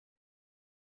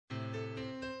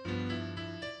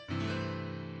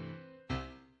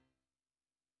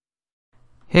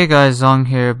Hey guys, Zong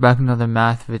here, back with another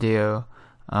math video.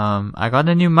 I got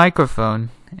a new microphone,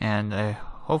 and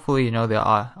hopefully the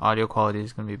audio quality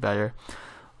is going to be better.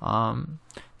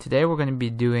 Today we're going to be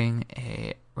doing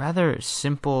a rather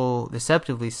simple,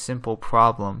 deceptively simple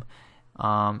problem,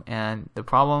 and the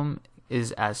problem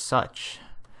is as such.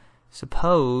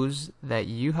 Suppose that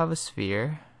you have a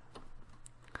sphere,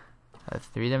 a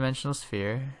three-dimensional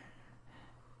sphere,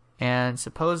 and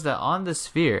suppose that on the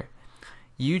sphere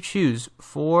you choose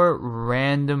 4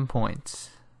 random points.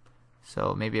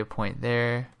 So maybe a point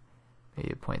there,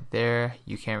 maybe a point there.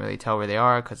 You can't really tell where they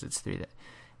are because it's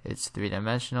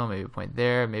three-dimensional. Maybe a point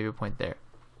there, maybe a point there.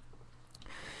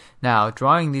 Now,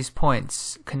 drawing these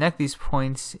points, connect these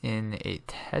points in a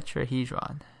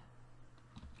tetrahedron.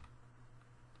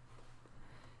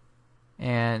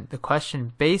 And the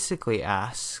question basically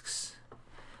asks,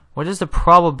 what is the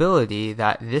probability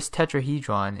that this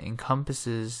tetrahedron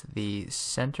encompasses the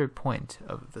center point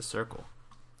of the circle?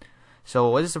 So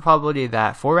what is the probability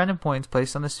that 4 random points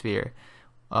placed on the sphere,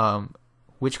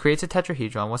 which creates a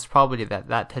tetrahedron, what's the probability that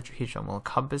that tetrahedron will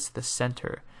encompass the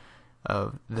center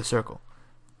of the circle?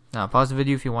 Now pause the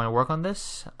video if you want to work on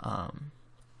this.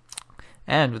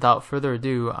 And without further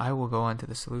ado, I will go on to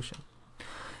the solution.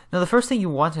 Now the first thing you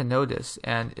want to notice,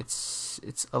 and it's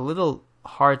a little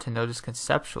hard to notice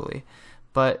conceptually,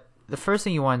 but the first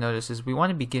thing you want to notice is we want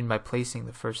to begin by placing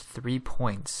the first 3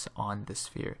 points on the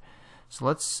sphere. So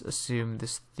let's assume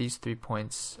these 3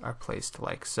 points are placed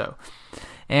like so.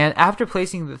 And after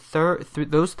placing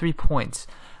those 3 points,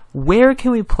 where can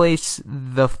we place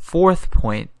the 4th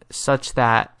point such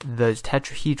that the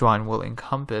tetrahedron will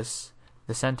encompass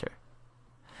the center?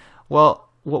 Well,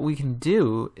 what we can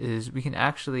do is we can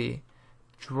actually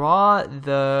draw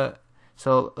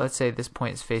so let's say this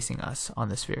point is facing us on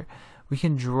the sphere. We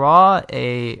can draw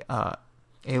a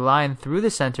line through the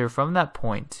center from that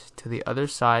point to the other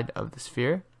side of the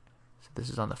sphere. So this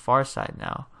is on the far side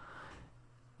now.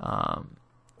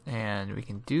 And we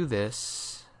can do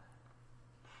this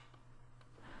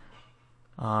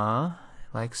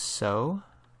like so.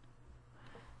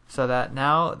 So that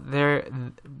now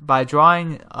by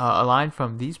drawing a line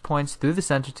from these points through the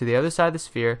center to the other side of the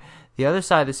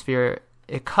sphere,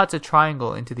 it cuts a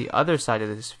triangle into the other side of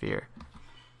the sphere,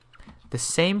 the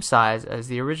same size as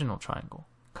the original triangle,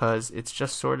 because it's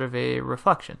just sort of a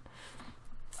reflection,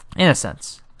 in a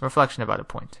sense, a reflection about a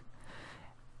point.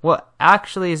 What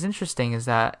actually is interesting is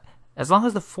that as long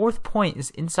as the 4th point is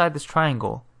inside this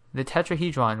triangle, the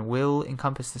tetrahedron will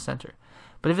encompass the center.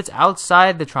 But if it's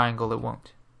outside the triangle, it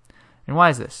won't. And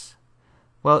why is this?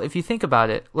 Well, if you think about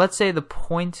it, let's say the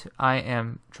point I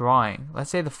am drawing, let's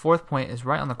say the 4th point is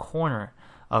right on the corner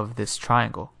of this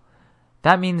triangle.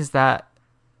 That means that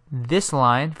this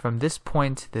line from this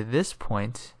point to this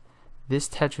point, this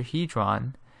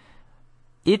tetrahedron,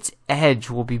 its edge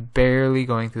will be barely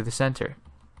going through the center.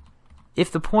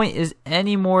 If the point is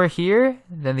any more here,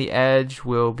 then the edge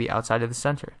will be outside of the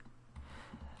center.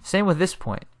 Same with this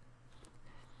point.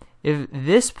 If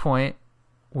this point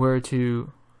were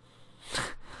to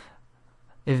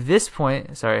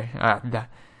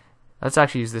let's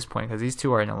actually use this point because these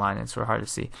two are in a line and it's sort of hard to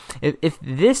see. If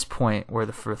this point were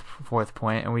the 4th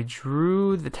point and we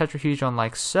drew the tetrahedron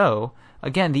like so,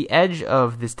 again, the edge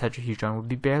of this tetrahedron would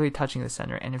be barely touching the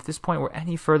center. And if this point were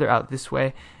any further out this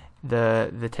way,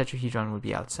 the tetrahedron would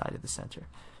be outside of the center.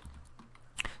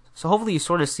 So hopefully you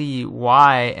sort of see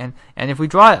why. And if we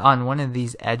draw it on one of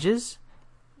these edges,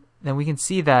 then we can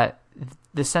see that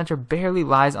the center barely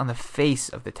lies on the face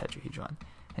of the tetrahedron.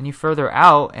 And you further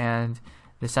out and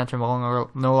the center no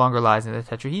longer lies in the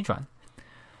tetrahedron.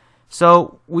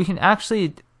 So we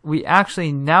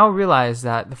actually now realize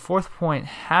that the 4th point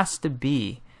has to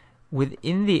be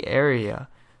within the area,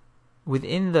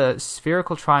 within the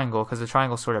spherical triangle, because the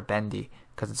triangle is sort of bendy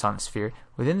because it's on a sphere,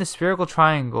 within the spherical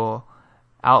triangle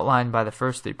outlined by the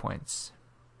first 3 points.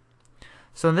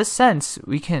 So in this sense,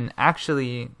 we can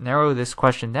actually narrow this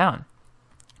question down.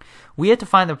 We have to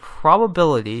find the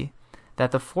probability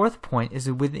that the 4th point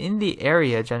is within the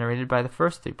area generated by the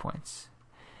first 3 points.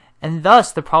 And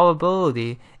thus, the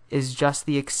probability is just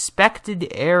the expected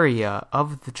area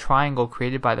of the triangle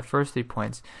created by the first 3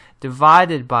 points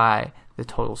divided by the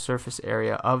total surface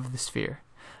area of the sphere.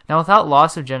 Now, without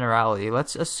loss of generality,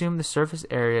 let's assume the surface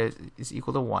area is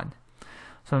equal to 1.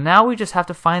 So now we just have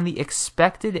to find the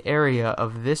expected area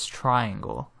of this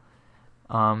triangle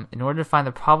in order to find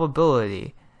the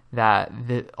probability that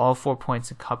all 4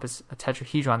 points encompass a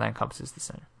tetrahedron that encompasses the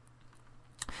center.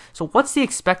 So what's the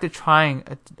expected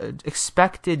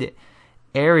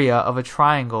area of a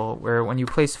triangle where when you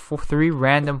place 3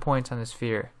 random points on the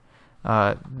sphere,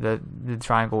 the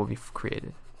triangle will be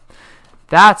created?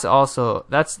 that's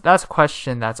a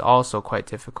question that's also quite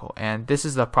difficult, and this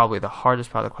is probably the hardest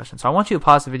part of the question. So I want you to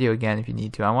pause the video again if you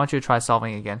need to. I want you to try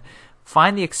solving again.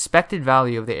 Find the expected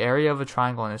value of the area of a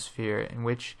triangle in a sphere in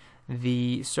which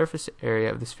the surface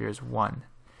area of the sphere is 1,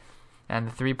 and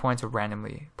the 3 points are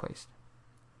randomly placed.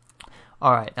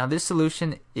 Alright, now this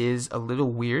solution is a little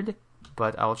weird,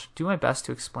 but I'll do my best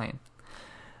to explain.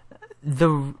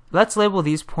 Let's label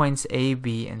these points A,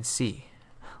 B, and C.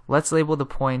 Let's label the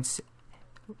points,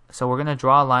 so we're going to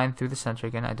draw a line through the center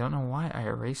again. I don't know why I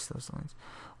erased those lines.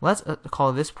 Let's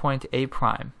call this point A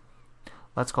prime.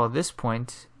 Let's call this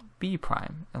point B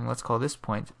prime, and let's call this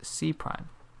point C prime.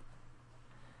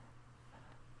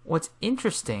 What's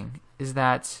interesting is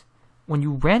that when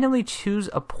you randomly choose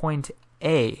a point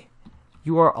A,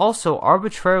 you are also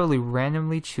arbitrarily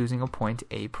randomly choosing a point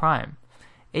A prime.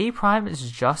 A prime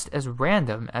is just as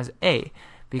random as A,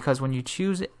 because when you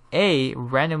choose A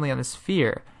randomly on the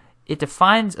sphere, it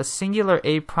defines a singular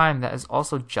A prime that is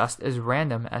also just as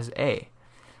random as A.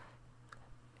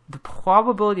 The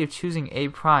probability of choosing A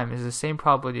prime is the same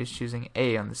probability as choosing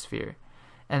A on the sphere,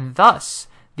 and thus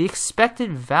the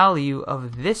expected value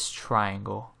of this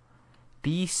triangle,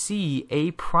 BC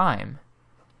A prime,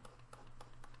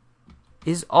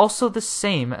 is also the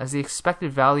same as the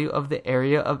expected value of the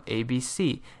area of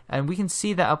ABC, and we can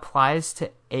see that applies to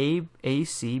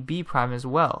AC B prime as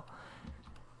well.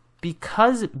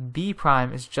 Because B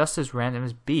prime is just as random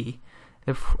as B,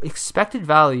 the expected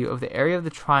value of the area of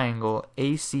the triangle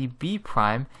ACB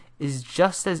prime is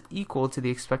just as equal to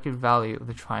the expected value of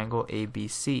the triangle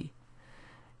ABC.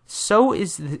 So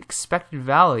is the expected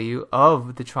value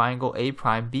of the triangle A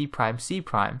prime, B prime, C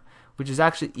prime, which is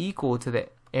actually equal to the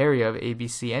area of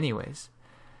ABC anyways.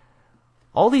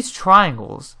 All these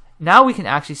triangles, now we can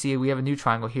actually see we have a new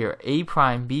triangle here, A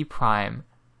prime, B prime,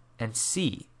 and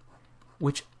C,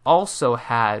 which also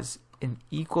has an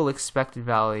equal expected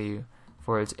value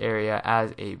for its area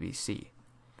as ABC.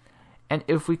 And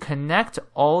if we connect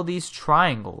all these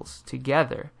triangles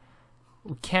together,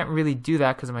 we can't really do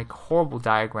that because of my horrible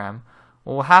diagram.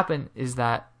 What will happen is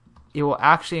that it will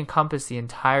actually encompass the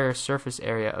entire surface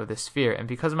area of the sphere. And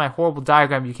because of my horrible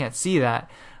diagram, you can't see that,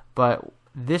 but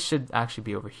this should actually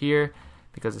be over here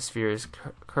because the sphere is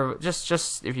curved.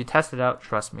 Just if you test it out,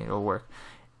 trust me, it'll work.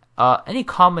 Any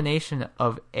combination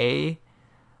of A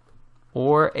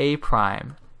or A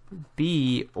prime,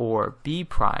 B or B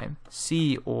prime,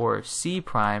 C or C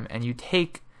prime, and you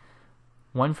take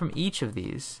one from each of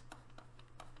these,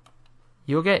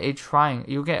 you'll get a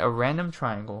triangle. You'll get a random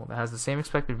triangle that has the same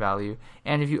expected value,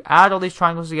 and if you add all these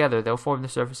triangles together, they'll form the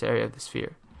surface area of the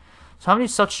sphere. So how many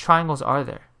such triangles are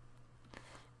there?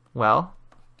 Well,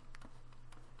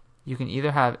 you can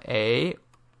either have A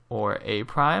or A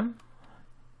prime,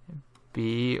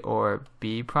 B or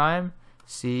B prime,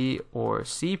 C or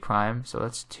C prime. So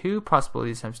that's 2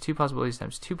 possibilities times 2 possibilities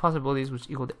times 2 possibilities, which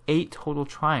equal to 8 total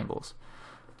triangles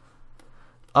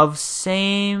of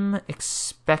same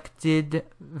expected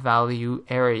value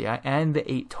area, and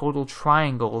the 8 total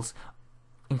triangles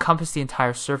encompass the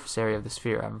entire surface area of the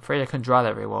sphere. I'm afraid I couldn't draw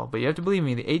that very well, but you have to believe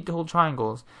me, the 8 total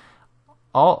triangles,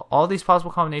 all these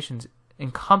possible combinations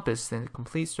encompass the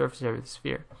complete surface area of the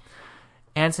sphere.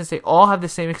 And since they all have the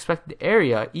same expected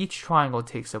area, each triangle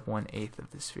takes up 1/8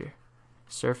 of the sphere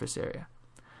surface area.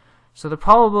 So the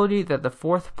probability that the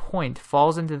 4th point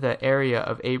falls into the area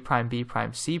of A prime, B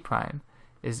prime, C prime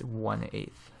is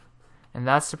 1/8. And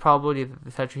that's the probability that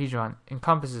the tetrahedron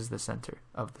encompasses the center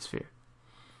of the sphere.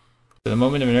 The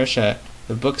moment of inertia,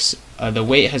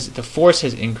 the force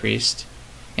has increased,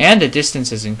 and the distance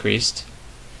has increased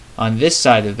on this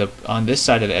side of the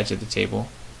edge of the table,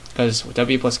 because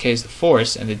W plus K is the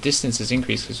force, and the distance has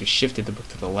increased because we shifted the book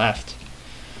to the left,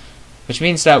 which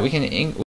means that we can